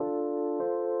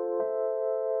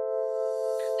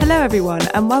Hello everyone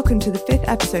and welcome to the 5th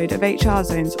episode of HR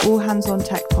Zone's All Hands on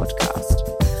Tech podcast.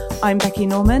 I'm Becky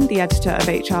Norman, the editor of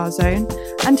HR Zone,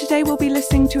 and today we'll be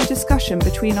listening to a discussion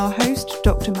between our host,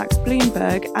 Dr. Max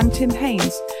Bloomberg, and Tim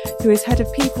Haines, who is Head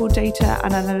of People, Data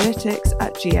and Analytics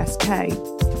at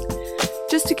GSK.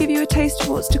 Just to give you a taste of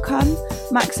what's to come,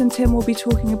 Max and Tim will be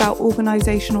talking about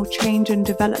organisational change and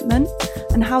development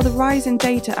and how the rise in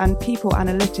data and people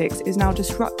analytics is now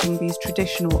disrupting these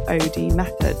traditional OD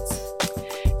methods.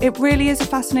 It really is a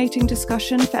fascinating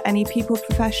discussion for any people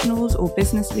professionals or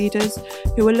business leaders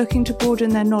who are looking to broaden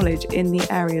their knowledge in the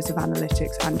areas of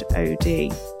analytics and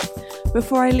OD.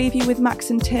 Before I leave you with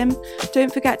Max and Tim,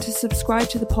 don't forget to subscribe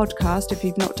to the podcast if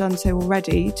you've not done so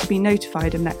already to be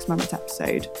notified of next month's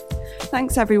episode.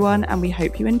 Thanks everyone, and we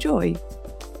hope you enjoy.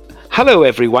 Hello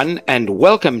everyone, and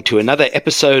welcome to another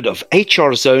episode of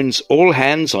HR Zone's All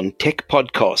Hands on Tech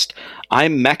podcast.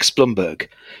 I'm Max Bloomberg.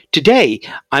 Today,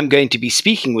 I'm going to be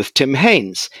speaking with Tim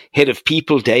Haines, Head of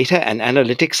People, Data and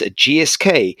Analytics at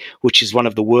GSK, which is one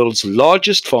of the world's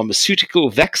largest pharmaceutical,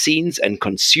 vaccines and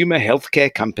consumer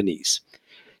healthcare companies.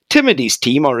 Tim and his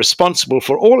team are responsible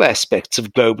for all aspects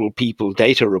of global people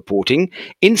data reporting,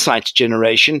 insights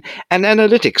generation, and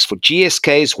analytics for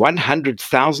GSK's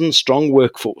 100,000-strong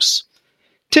workforce.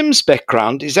 Tim's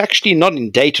background is actually not in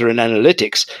data and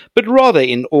analytics, but rather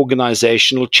in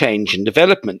organizational change and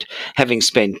development, having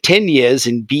spent 10 years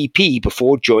in BP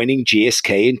before joining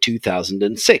GSK in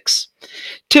 2006.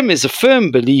 Tim is a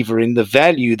firm believer in the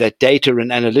value that data and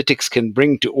analytics can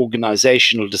bring to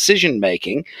organizational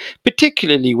decision-making,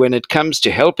 particularly when it comes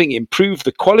to helping improve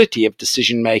the quality of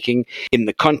decision-making in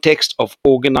the context of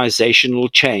organizational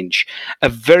change. A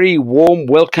very warm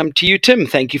welcome to you, Tim.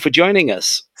 Thank you for joining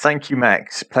us. Thank you,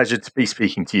 Max. Pleasure to be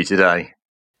speaking to you today.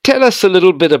 Tell us a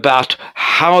little bit about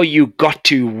how you got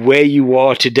to where you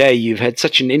are today. You've had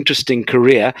such an interesting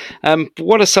career.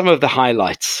 What are some of the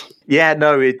highlights? Yeah,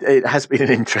 no, it has been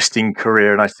an interesting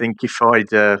career. And I think if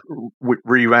I'd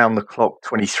rewound the clock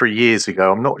 23 years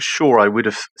ago, I'm not sure I would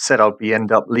have said I'd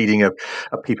end up leading a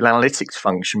people analytics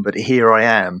function, but here I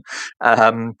am.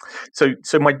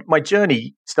 So my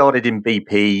journey started in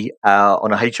BP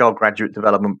on a HR graduate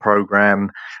development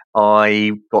program.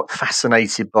 I got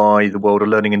fascinated by the world of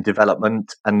learning and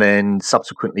development, and then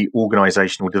subsequently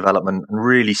organizational development, and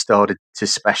really started to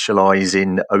specialize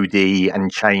in OD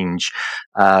and change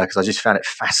because I just found it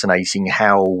fascinating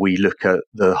how we look at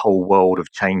the whole world of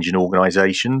change in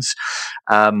organizations,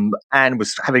 and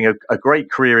was having a great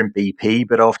career in BP,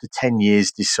 but after 10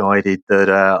 years decided that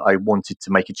I wanted to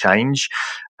make a change.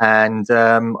 And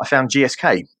I found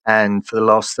GSK. And for the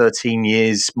last 13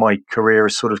 years, my career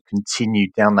has sort of continued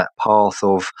down that path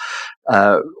of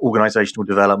organizational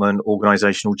development,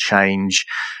 organizational change.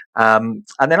 And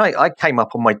then I came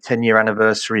up on my 10-year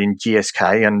anniversary in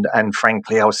GSK. And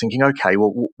frankly, I was thinking, okay,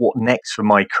 well, what next for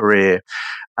my career?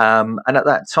 And at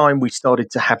that time, we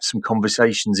started to have some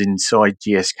conversations inside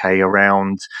GSK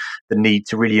around the need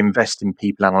to really invest in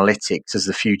people analytics as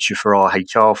the future for our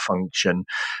HR function.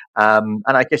 And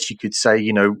I guess you could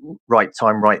say, right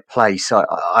time, right place.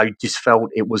 I just felt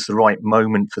it was the right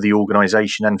moment for the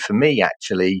organization and for me,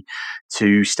 actually,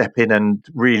 to step in and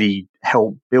really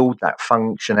help build that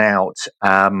function out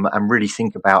and really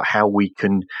think about how we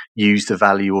can use the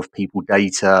value of people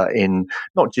data in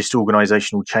not just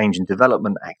organizational change and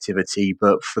development activity,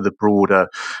 but for the broader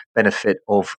benefit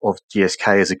of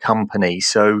GSK as a company.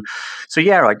 So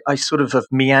yeah, I sort of have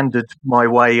meandered my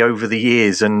way over the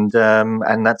years, and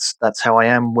that's how I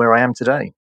am where I am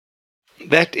today.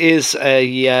 That is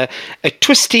a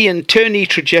twisty and turny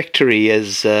trajectory,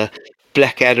 as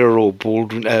Blackadder or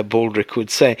Baldrick would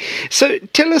say. So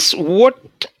tell us, what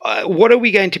are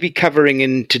we going to be covering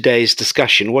in today's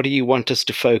discussion? What do you want us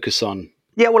to focus on?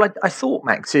 Yeah, well, I thought,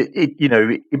 Max,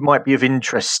 it might be of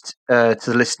interest to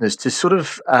the listeners to sort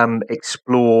of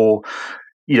explore,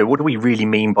 what do we really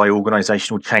mean by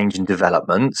organizational change and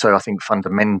development? So I think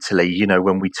fundamentally,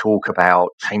 when we talk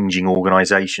about changing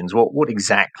organizations, what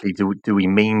exactly do we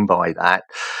mean by that?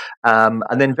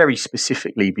 And then very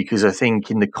specifically, because I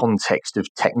think in the context of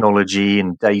technology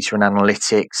and data and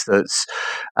analytics that's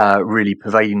really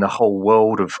pervading the whole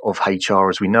world of HR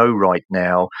as we know right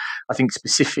now, I think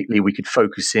specifically we could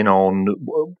focus in on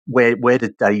where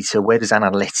the data, where does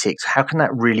analytics, how can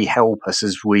that really help us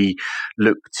as we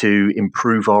look to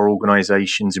improve our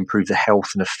organizations, improve the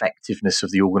health and effectiveness of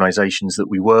the organizations that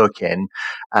we work in.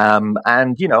 And,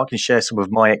 I can share some of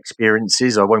my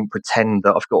experiences. I won't pretend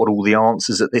that I've got all the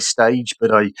answers at this stage,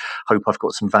 but I hope I've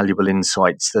got some valuable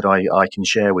insights that I can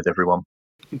share with everyone.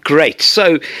 Great.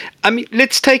 So,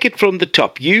 let's take it from the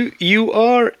top. You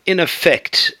are, in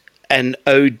effect, an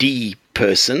OD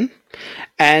person.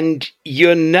 And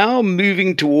you're now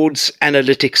moving towards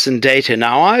analytics and data.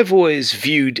 Now, I've always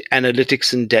viewed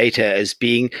analytics and data as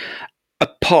being a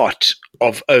part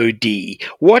of OD.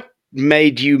 What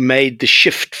made you made the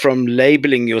shift from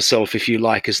labeling yourself, if you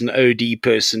like, as an OD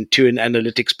person to an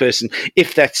analytics person,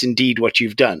 if that's indeed what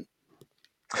you've done?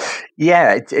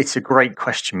 Yeah, it's a great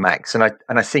question, Max, and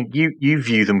I think you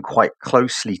view them quite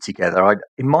closely together.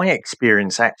 In my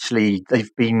experience, actually,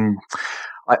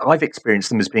 I've experienced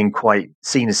them as being quite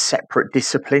seen as separate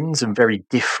disciplines and very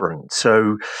different.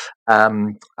 So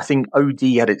I think OD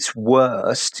at its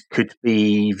worst could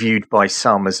be viewed by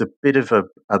some as a bit of a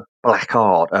black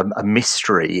art, a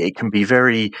mystery. It can be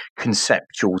very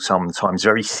conceptual sometimes,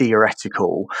 very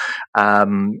theoretical,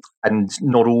 and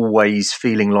not always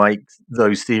feeling like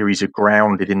those theories are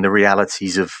grounded in the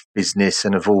realities of business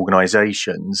and of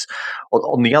organizations.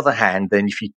 On the other hand, then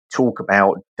if you talk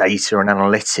about data and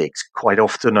analytics, quite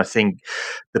often I think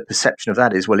the perception of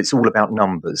that is, well, it's all about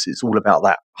numbers. It's all about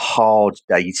that hard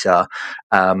data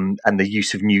and the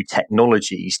use of new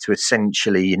technologies to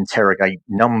essentially interrogate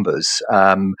numbers.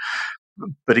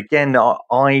 But again,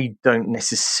 I don't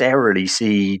necessarily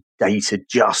see data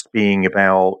just being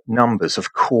about numbers.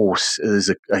 Of course,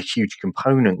 there's a huge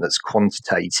component that's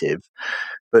quantitative,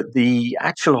 but the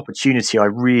actual opportunity I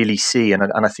really see, and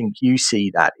I think you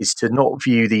see that, is to not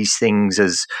view these things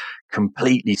as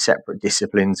completely separate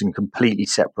disciplines and completely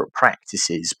separate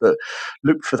practices, but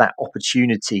look for that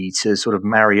opportunity to sort of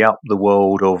marry up the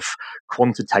world of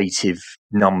quantitative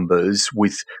numbers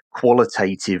with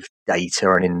qualitative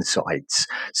data and insights.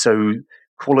 So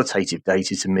qualitative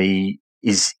data to me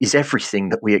is everything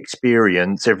that we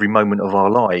experience every moment of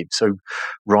our lives. So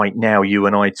right now, you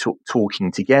and I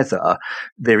talking together,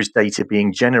 there is data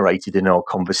being generated in our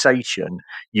conversation.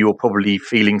 You're probably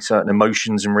feeling certain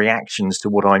emotions and reactions to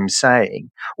what I'm saying.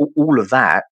 All of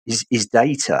that is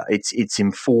data. It's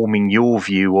informing your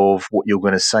view of what you're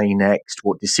going to say next,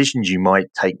 what decisions you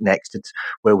might take next. It's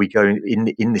where we go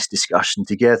in this discussion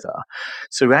together.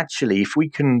 So actually, if we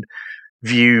can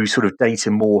view sort of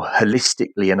data more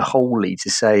holistically and wholly,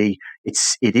 to say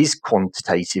it is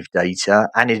quantitative data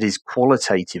and it is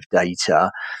qualitative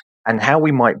data, and how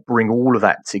we might bring all of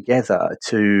that together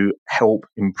to help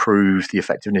improve the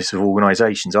effectiveness of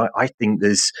organizations. I think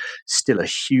there's still a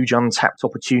huge untapped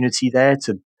opportunity there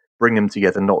to bring them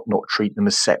together, not treat them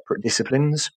as separate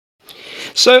disciplines.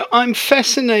 So I'm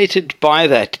fascinated by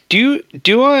that. Do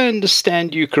I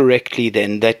understand you correctly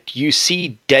then that you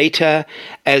see data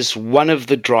as one of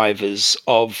the drivers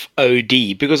of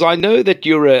OD? Because I know that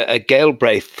you're a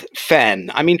Galbraith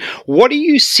fan. I mean, what do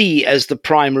you see as the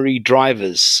primary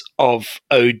drivers of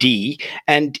OD,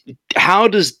 and how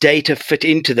does data fit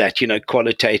into that?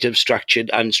 Qualitative, structured,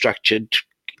 unstructured,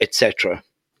 etc.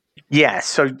 Yeah,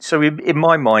 so in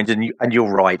my mind, and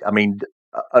you're right. I mean,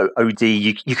 OD,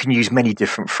 you can use many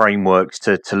different frameworks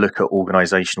to look at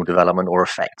organizational development or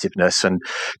effectiveness. And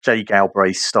Jay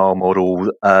Galbraith's STAR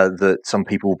model that some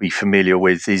people will be familiar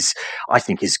with is, I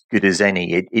think, as good as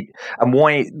any. And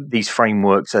why these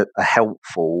frameworks are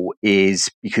helpful is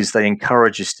because they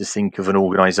encourage us to think of an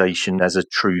organization as a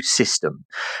true system.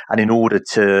 And in order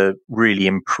to really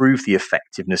improve the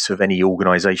effectiveness of any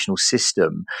organizational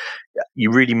system,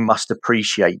 you really must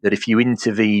appreciate that if you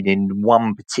intervene in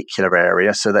one particular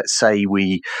area, so let's say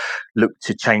we look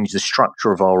to change the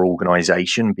structure of our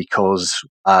organization because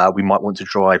we might want to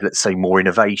drive, let's say, more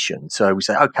innovation. So we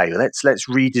say, okay, let's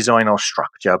redesign our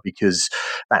structure because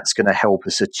that's going to help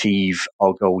us achieve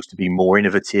our goals to be more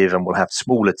innovative, and we'll have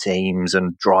smaller teams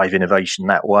and drive innovation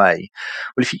that way.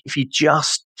 Well, if you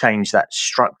just change that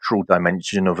structural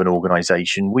dimension of an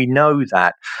organization, we know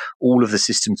that all of the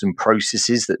systems and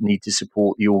processes that need to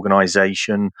support the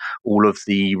organization, all of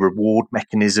the reward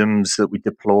mechanisms that we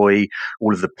deploy,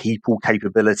 all of the people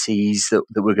capabilities that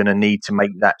we're going to need to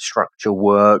make that structure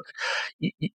work,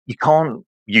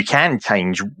 you can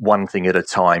change one thing at a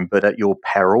time, but at your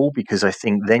peril, because I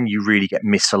think then you really get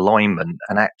misalignment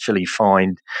and actually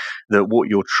find that what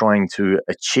you're trying to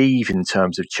achieve in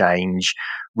terms of change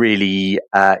really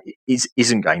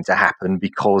isn't going to happen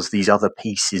because these other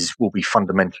pieces will be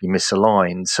fundamentally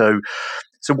misaligned. So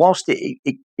whilst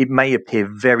it may appear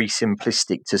very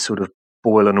simplistic to sort of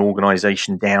boil an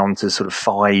organization down to sort of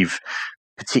 5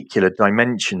 particular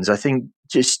dimensions, I think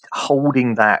just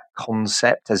holding that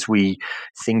concept as we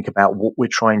think about what we're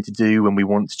trying to do when we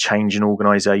want to change an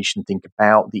organization, think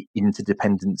about the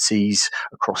interdependencies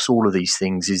across all of these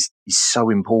things is so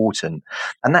important.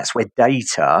 And that's where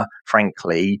data,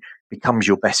 frankly, becomes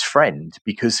your best friend,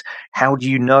 because how do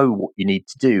you know what you need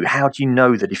to do? How do you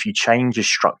know that if you change a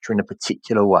structure in a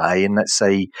particular way, and let's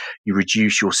say you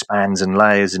reduce your spans and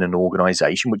layers in an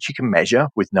organization, which you can measure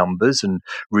with numbers and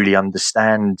really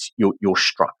understand your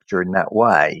structure in that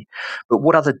way, but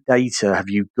what other data have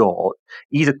you got,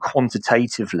 either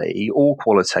quantitatively or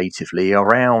qualitatively,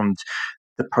 around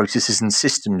the processes and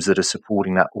systems that are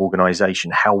supporting that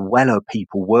organization? How well are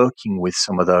people working with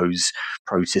some of those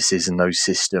processes and those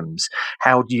systems?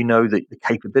 How do you know that the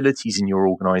capabilities in your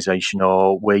organization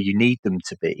are where you need them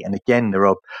to be? And again, there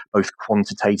are both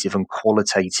quantitative and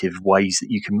qualitative ways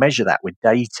that you can measure that with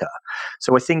data.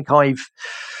 So I think I'm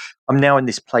now in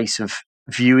this place of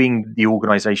viewing the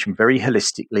organization very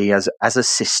holistically as a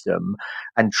system,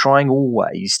 and trying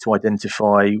always to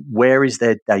identify where is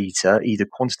there data, either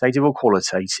quantitative or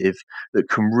qualitative, that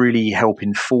can really help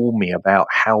inform me about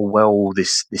how well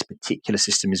this particular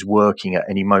system is working at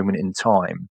any moment in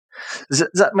time. Does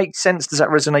that make sense? Does that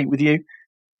resonate with you?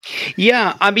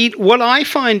 Yeah, I mean, what I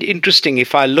find interesting,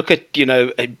 if I look at,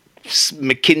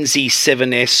 McKinsey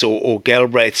 7S or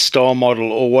Galbraith star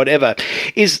model or whatever,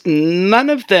 is none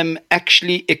of them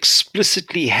actually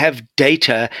explicitly have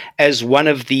data as one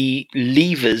of the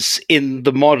levers in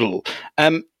the model.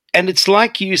 And it's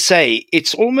like you say,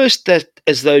 it's almost that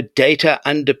as though data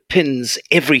underpins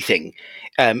everything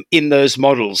in those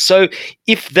models. So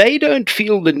if they don't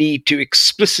feel the need to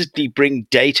explicitly bring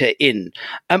data in,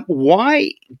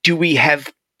 why do we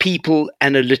have people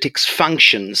analytics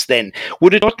functions then?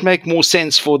 Would it not make more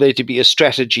sense for there to be a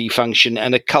strategy function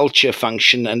and a culture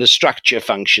function and a structure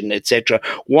function, etc.?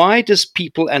 Why does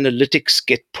people analytics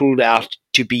get pulled out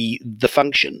to be the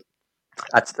function?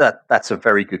 That's a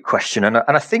very good question, and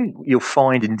I think you'll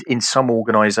find in some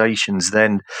organisations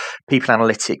then people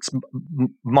analytics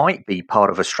might be part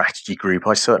of a strategy group.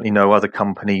 I certainly know other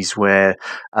companies where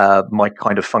my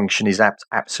kind of function is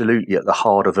absolutely at the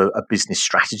heart of a business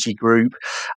strategy group.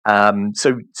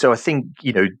 So I think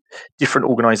different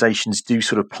organisations do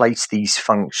sort of place these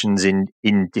functions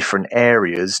in different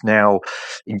areas. Now,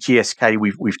 in GSK,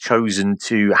 we've chosen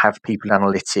to have people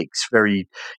analytics very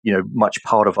much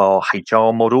part of our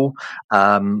HR model.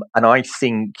 And I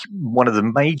think one of the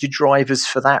major drivers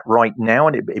for that right now,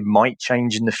 and it might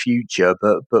change in the future,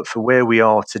 but for where we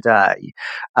are today,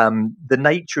 the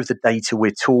nature of the data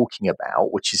we're talking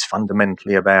about, which is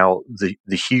fundamentally about the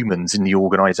humans in the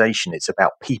organization, it's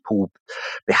about people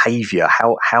behavior.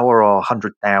 How are our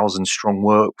 100,000 strong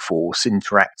workforce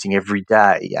interacting every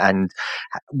day? And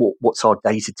what's our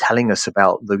data telling us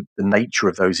about the nature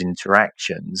of those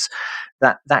interactions?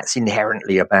 That's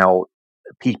inherently about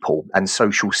people and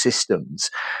social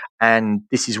systems. And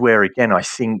this is where, again, I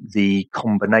think the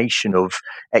combination of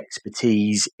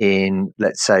expertise in,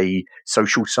 let's say,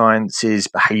 social sciences,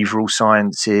 behavioral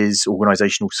sciences,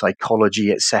 organizational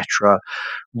psychology, etc.,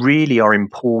 really are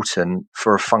important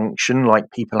for a function like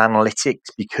people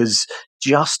analytics, because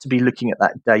just to be looking at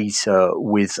that data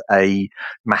with a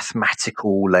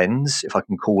mathematical lens, if I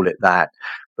can call it that,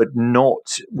 but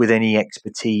not with any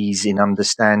expertise in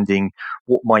understanding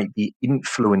what might be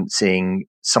influencing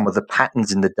some of the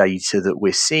patterns in the data that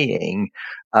we're seeing,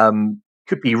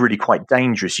 could be really quite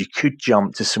dangerous. You could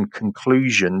jump to some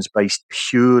conclusions based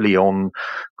purely on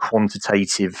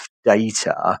quantitative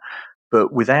data,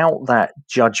 but without that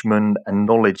judgment and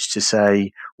knowledge to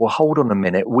say, well, hold on a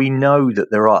minute, we know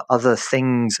that there are other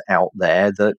things out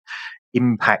there that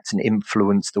impact and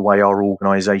influence the way our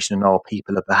organization and our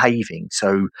people are behaving.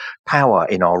 So power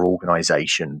in our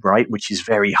organization, right, which is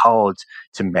very hard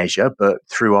to measure, but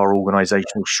through our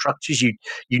organizational structures, you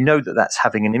know that that's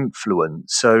having an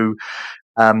influence. So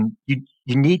you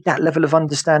need that level of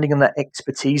understanding and that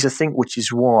expertise, I think, which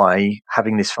is why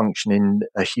having this function in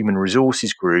a human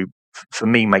resources group for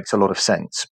me makes a lot of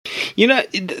sense.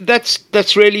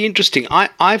 That's really interesting.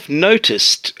 I've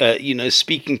noticed,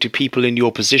 speaking to people in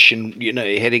your position,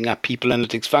 heading up people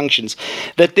analytics functions,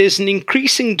 that there's an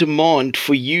increasing demand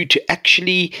for you to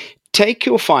actually take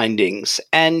your findings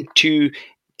and to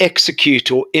execute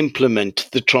or implement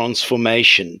the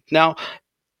transformation. Now,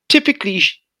 typically,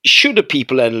 should a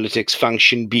people analytics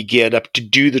function be geared up to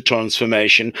do the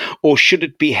transformation, or should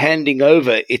it be handing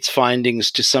over its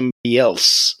findings to somebody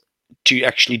else to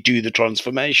actually do the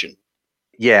transformation?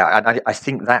 Yeah, and I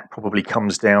think that probably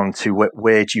comes down to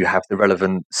where do you have the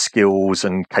relevant skills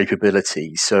and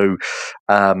capabilities. So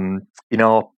in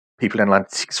our people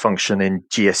analytics function in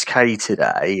GSK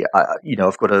today,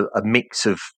 I've got a mix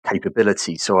of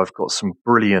capabilities. So I've got some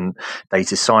brilliant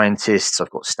data scientists, I've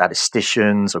got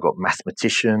statisticians, I've got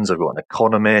mathematicians, I've got an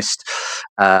economist.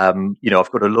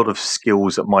 I've got a lot of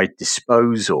skills at my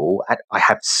disposal. I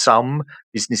have some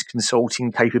business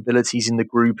consulting capabilities in the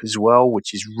group as well,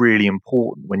 which is really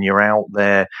important when you're out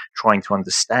there trying to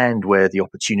understand where the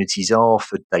opportunities are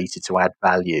for data to add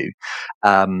value.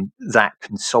 That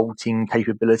consulting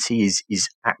capability is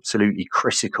absolutely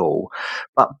critical,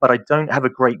 but I don't have a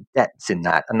great depth in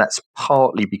that, and that's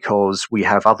partly because we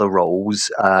have other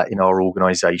roles in our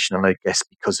organisation, and I guess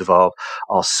because of our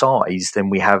size, then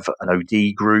we have an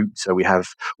OD group, so we have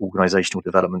organisational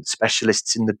development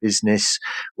specialists in the business.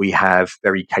 We have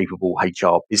very capable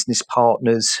HR business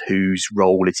partners whose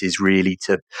role it is really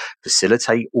to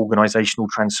facilitate organisational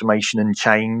transformation and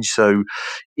change. So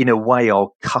in a way, our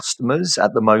customers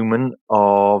at the moment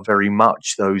are very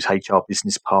much those HR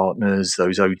business partners,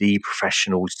 those OD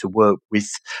professionals to work with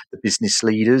the business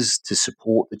leaders to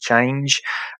support the change.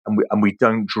 And we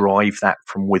don't drive that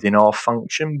from within our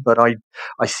function. But I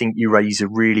think you raise a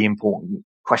really important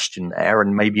question there,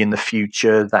 and maybe in the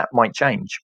future that might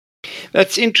change.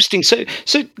 That's interesting. So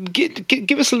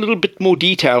give us a little bit more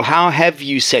detail. How have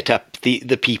you set up the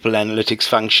people analytics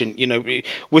function,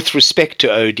 with respect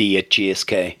to OD at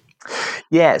GSK?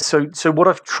 Yeah, so what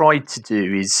I've tried to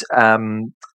do is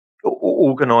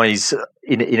organise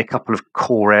in a couple of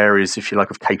core areas, if you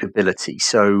like, of capability.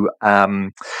 So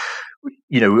my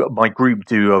group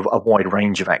do a wide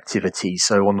range of activities.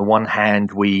 So on the one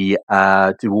hand, we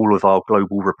do all of our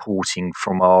global reporting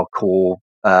from our core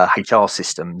HR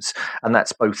systems, and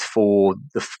that's both for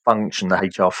the function, the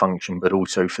HR function, but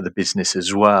also for the business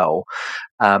as well.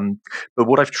 But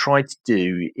what I've tried to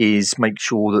do is make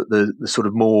sure that the sort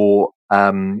of more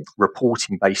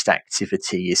reporting-based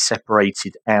activity is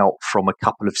separated out from a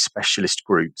couple of specialist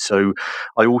groups. So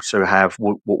I also have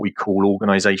what we call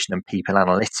organisation and people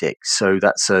analytics. So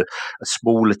that's a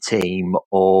smaller team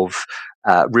of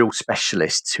real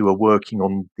specialists who are working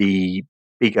on the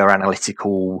bigger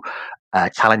analytical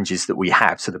challenges that we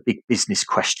have. So the big business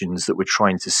questions that we're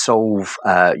trying to solve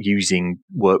using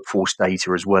workforce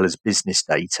data as well as business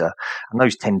data. And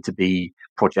those tend to be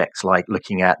projects like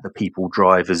looking at the people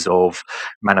drivers of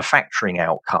manufacturing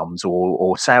outcomes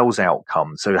or sales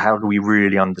outcomes. So how do we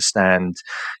really understand,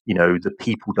 the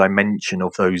people dimension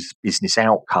of those business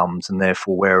outcomes, and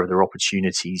therefore where are there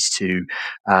opportunities to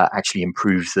actually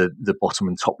improve the bottom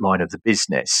and top line of the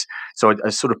business? So I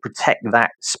sort of protect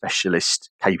that specialist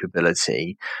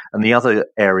capability. And the other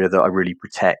area that I really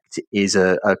protect is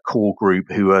a core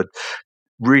group who are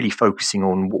really focusing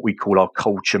on what we call our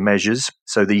culture measures.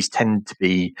 So these tend to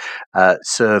be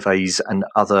surveys and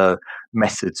other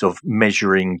methods of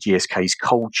measuring GSK's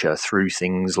culture through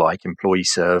things like employee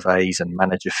surveys and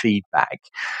manager feedback.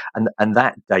 And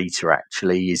that data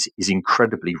actually is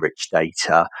incredibly rich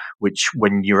data, which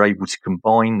when you're able to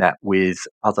combine that with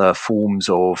other forms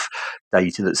of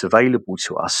data that's available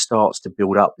to us, starts to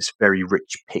build up this very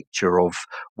rich picture of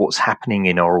what's happening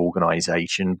in our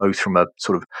organization, both from a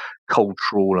sort of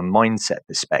cultural and mindset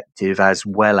perspective, as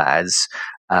well as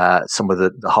some of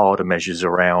the harder measures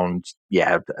around,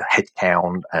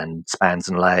 headcount and spans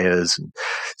and layers and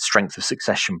strength of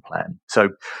succession plan. So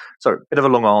a bit of a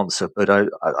long answer, but I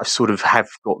sort of have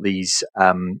got these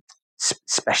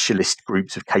specialist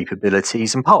groups of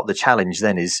capabilities, and part of the challenge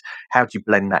then is how do you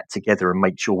blend that together and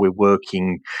make sure we're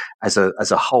working as a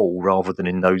whole rather than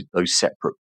in those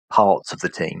separate parts of the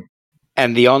team.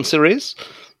 And the answer is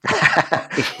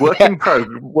work in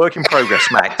progress,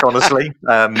 Max. Honestly,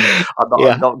 I'm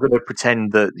not going to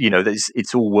pretend that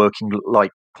it's all working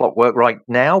like clockwork right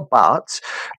now, but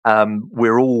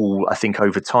we're all, I think,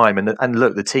 over time. And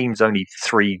look, the team's only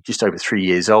just over 3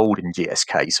 years old in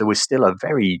GSK, so we're still a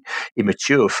very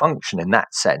immature function in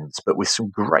that sense, but with some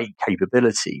great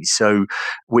capabilities. So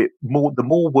the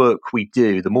more work we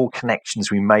do, the more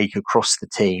connections we make across the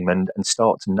team, and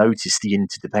start to notice the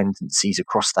interdependencies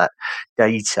across that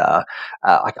data.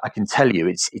 I can tell you,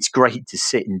 it's great to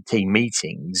sit in team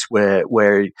meetings where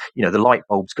the light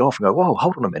bulbs go off and go, whoa,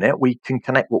 hold on a minute, we can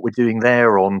connect what we're doing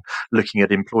there on looking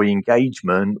at employee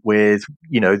engagement with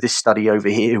this study over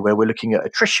here where we're looking at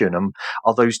attrition, and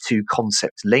are those two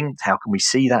concepts linked? How can we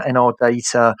see that in our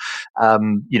data?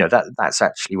 That's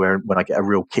actually when I get a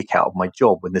real kick out of my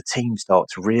job, when the team start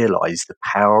to realize the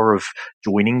power of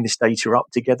joining this data up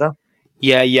together.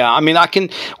 Yeah. I mean, I can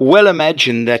well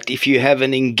imagine that if you have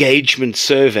an engagement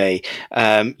survey,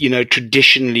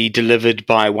 traditionally delivered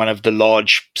by one of the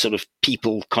large sort of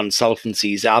people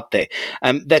consultancies out there,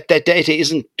 that data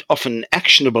isn't often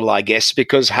actionable, I guess,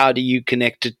 because how do you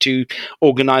connect it to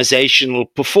organizational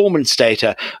performance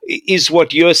data? Is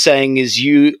what you're saying is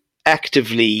you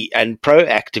actively and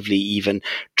proactively even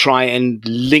try and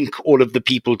link all of the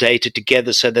people data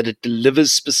together so that it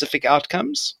delivers specific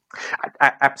outcomes?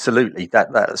 Absolutely,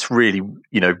 that's really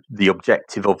the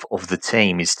objective of the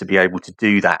team is to be able to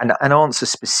do that and answer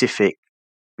specific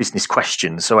business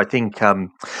questions. So I think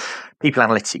people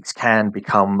analytics can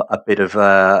become a bit of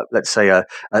a, let's say, an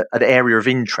area of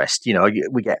interest.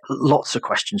 We get lots of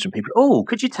questions from people. Oh,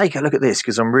 could you take a look at this?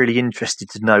 Because I'm really interested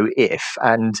to know if.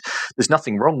 And there's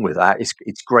nothing wrong with that.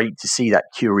 It's great to see that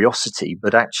curiosity.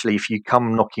 But actually, if you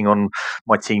come knocking on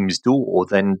my team's door,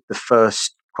 then the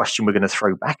first question we're going to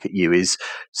throw back at you is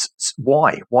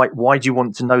why? Why do you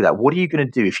want to know that? What are you going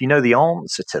to do if you know the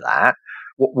answer to that?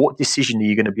 What decision are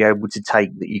you going to be able to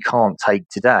take that you can't take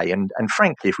today? And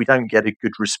frankly, if we don't get a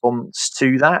good response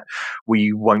to that,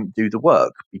 we won't do the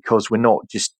work, because we're not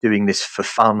just doing this for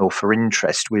fun or for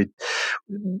interest.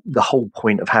 The whole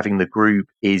point of having the group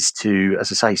is to,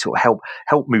 as I say, sort of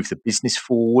help move the business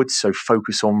forward. So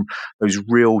focus on those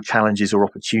real challenges or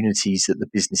opportunities that the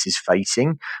business is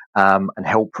facing, and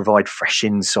help provide fresh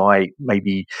insight,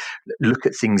 maybe look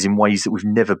at things in ways that we've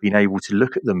never been able to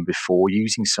look at them before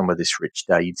using some of this rich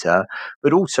data.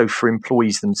 But also for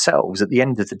employees themselves, at the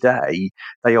end of the day,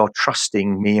 they are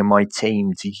trusting me and my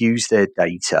team to use their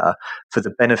data for the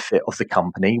benefit of the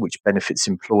company, which benefits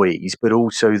employees, but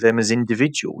also them as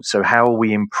individuals. So how are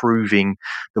we improving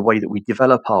the way that we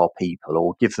develop our people,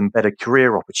 or give them better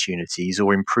career opportunities,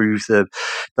 or improve the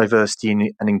diversity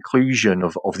and inclusion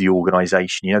of the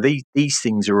organization? These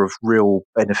things are of real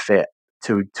benefit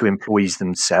to employees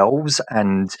themselves,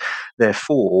 and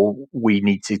therefore we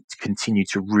need to continue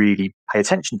to really pay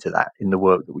attention to that in the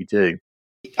work that we do.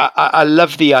 I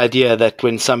love the idea that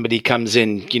when somebody comes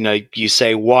in, you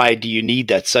say, why do you need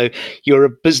that? So you're a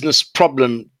business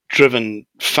problem driven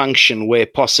function where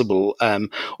possible,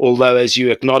 although, as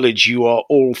you acknowledge, you are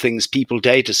all things people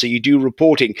data, so you do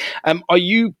reporting. Are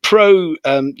you pro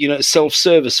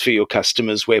self-service for your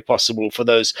customers where possible, for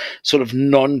those sort of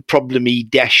non-problemy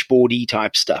dashboardy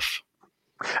type stuff?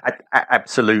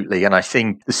 Absolutely. And I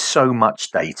think there's so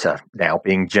much data now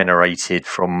being generated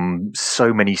from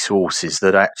so many sources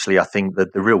that actually I think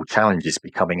that the real challenge is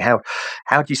becoming how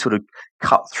do you sort of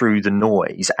cut through the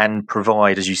noise and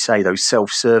provide, as you say, those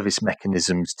self-service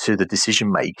mechanisms to the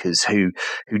decision makers who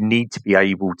need to be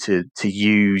able to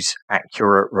use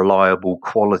accurate, reliable,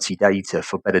 quality data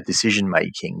for better decision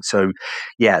making. So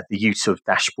the use of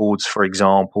dashboards, for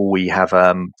example, we have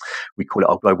we call it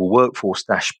our global workforce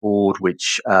dashboard,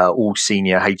 which all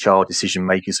senior HR decision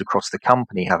makers across the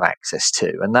company have access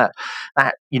to, and that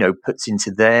puts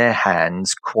into their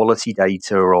hands quality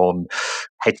data on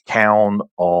headcount,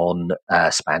 on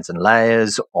spans and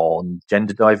layers, on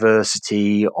gender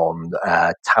diversity, on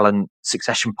talent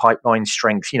succession pipeline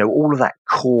strength. All of that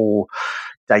core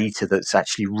data that's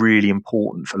actually really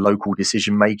important for local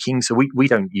decision making. So we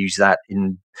don't use that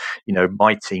in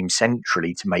my team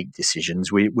centrally to make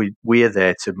decisions. We're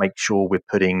there to make sure we're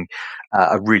putting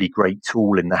a really great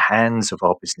tool in the hands of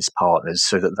our business partners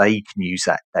so that they can use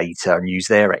that data and use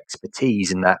their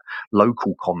expertise in that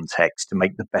local context to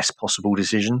make the best possible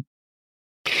decision.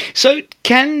 So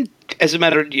as a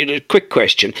matter of, quick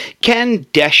question, can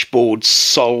dashboards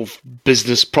solve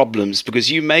business problems? Because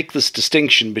you make this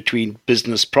distinction between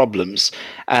business problems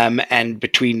and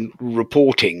between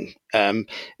reporting.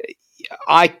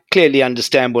 I clearly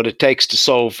understand what it takes to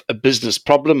solve a business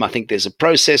problem. I think there's a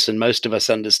process, and most of us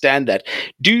understand that.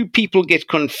 Do people get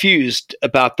confused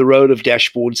about the role of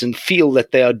dashboards and feel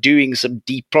that they are doing some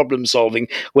deep problem solving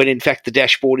when in fact the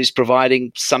dashboard is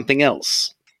providing something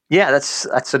else? Yeah,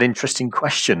 that's an interesting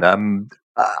question.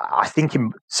 I think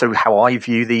so. How I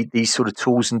view these sort of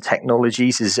tools and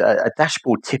technologies is a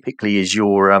dashboard typically is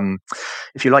your,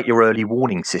 if you like, your early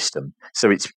warning system.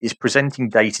 So it's presenting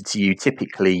data to you,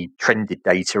 typically trended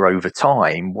data over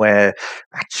time, where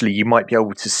actually you might be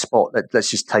able to spot that. Let's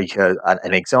just take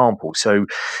an example. So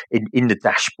in the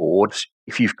dashboard,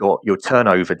 if you've got your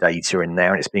turnover data in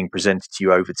there and it's being presented to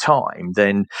you over time,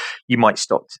 then you might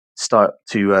start start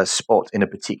to spot in a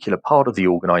particular part of the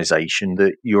organization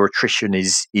that your attrition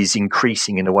is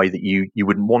increasing in a way that you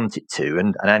wouldn't want it to.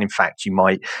 And in fact, you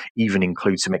might even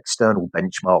include some external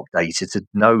benchmark data to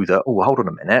know that, oh, hold on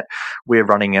a minute, we're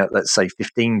running at, let's say,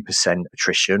 15%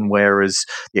 attrition, whereas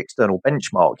the external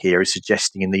benchmark here is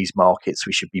suggesting in these markets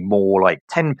we should be more like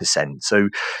 10%. So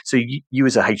you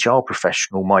as a HR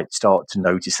professional might start to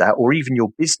notice that, or even your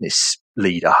business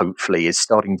leader hopefully is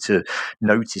starting to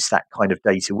notice that kind of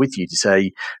data with you to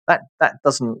say that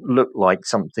doesn't look like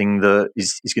something that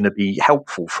is going to be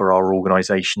helpful for our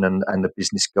organization and the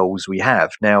business goals we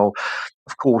have. Now,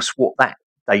 of course, what that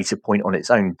data point on its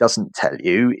own doesn't tell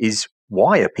you is,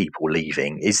 why are people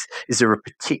leaving? Is there a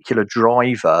particular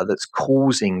driver that's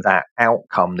causing that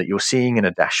outcome that you're seeing in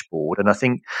a dashboard? And I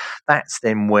think that's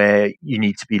then where you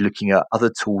need to be looking at other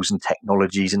tools and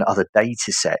technologies and other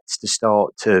data sets to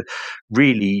start to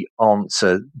really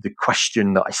answer the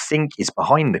question that I think is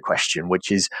behind the question,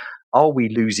 which is, are we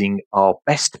losing our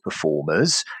best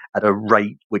performers at a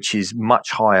rate which is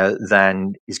much higher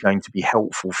than is going to be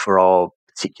helpful for our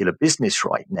particular business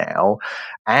right now,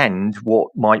 and what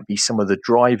might be some of the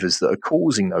drivers that are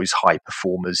causing those high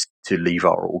performers to leave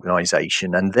our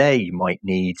organization? And there you might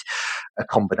need a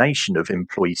combination of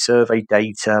employee survey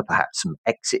data, perhaps some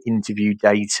exit interview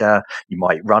data. You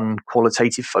might run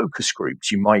qualitative focus groups.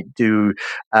 You might do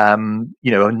a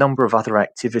number of other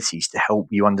activities to help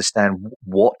you understand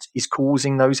what is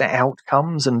causing those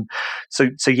outcomes. And so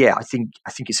yeah, I think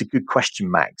it's a good question,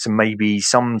 Max. And maybe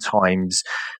sometimes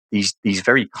these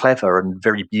very clever and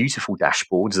very beautiful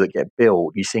dashboards that get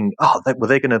built, you think,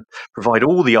 they're going to provide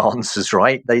all the answers,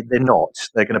 right? They're not.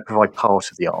 They're going to provide part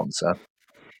of the answer.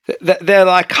 They're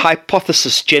like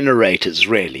hypothesis generators,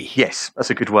 really. Yes, that's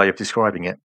a good way of describing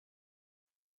it.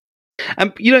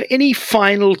 Any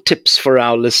final tips for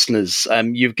our listeners?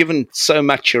 You've given so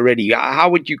much already. How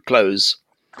would you close?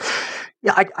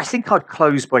 Yeah, I think I'd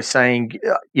close by saying,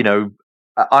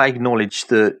 I acknowledge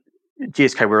that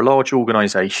GSK, we're a large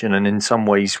organization, and in some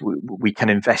ways we can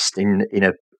invest in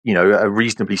a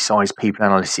reasonably sized people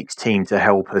analytics team to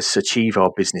help us achieve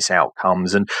our business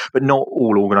outcomes. But not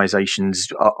all organizations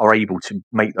are able to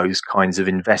make those kinds of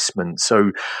investments.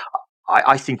 So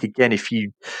I think, again, if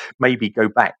you maybe go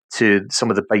back to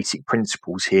some of the basic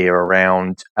principles here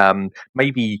around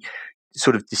maybe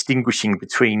sort of distinguishing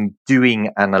between doing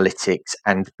analytics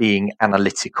and being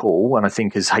analytical. And I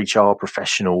think as HR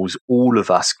professionals, all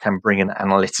of us can bring an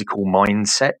analytical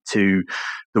mindset to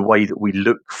the way that we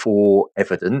look for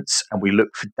evidence and we look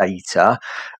for data.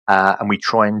 And we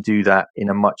try and do that in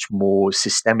a much more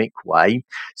systemic way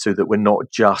so that we're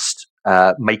not just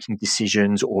making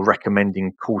decisions or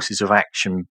recommending courses of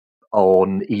action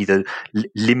on either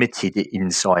limited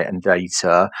insight and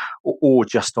data or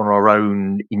just on our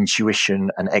own intuition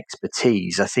and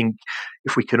expertise. I think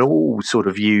if we can all sort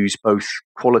of use both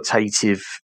qualitative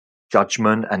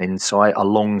judgment and insight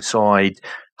alongside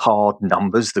hard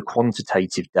numbers, the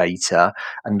quantitative data,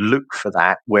 and look for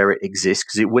that where it exists,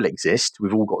 because it will exist.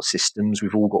 We've all got systems,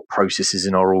 we've all got processes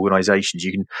in our organizations.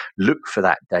 You can look for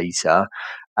that data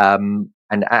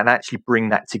and actually bring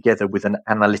that together with an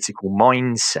analytical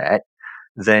mindset,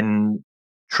 then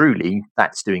truly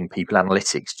that's doing people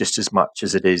analytics just as much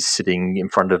as it is sitting in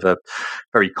front of a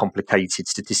very complicated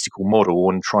statistical model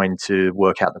and trying to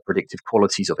work out the predictive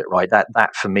qualities of it, right?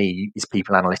 That for me is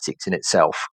people analytics in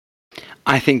itself.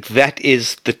 I think that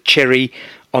is the cherry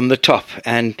on the top.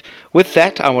 And with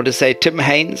that, I want to say, Tim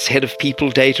Haines, Head of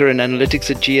People, Data and Analytics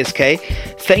at GSK,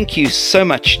 thank you so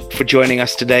much for joining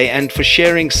us today and for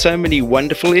sharing so many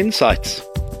wonderful insights.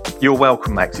 You're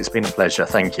welcome, Max. It's been a pleasure.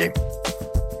 Thank you.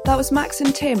 That was Max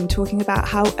and Tim talking about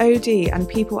how OD and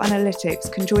people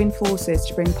analytics can join forces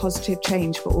to bring positive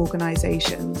change for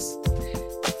organisations.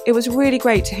 It was really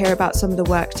great to hear about some of the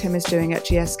work Tim is doing at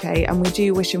GSK, and we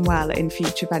do wish him well in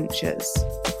future ventures.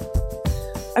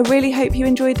 I really hope you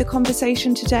enjoyed the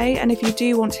conversation today, and if you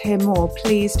do want to hear more,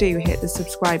 please do hit the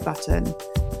subscribe button.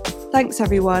 Thanks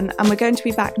everyone, and we're going to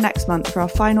be back next month for our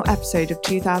final episode of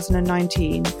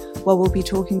 2019, where we'll be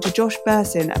talking to Josh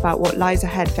Bursin about what lies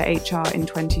ahead for HR in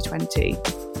 2020.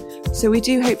 So we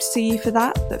do hope to see you for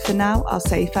that, but for now, I'll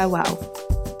say farewell.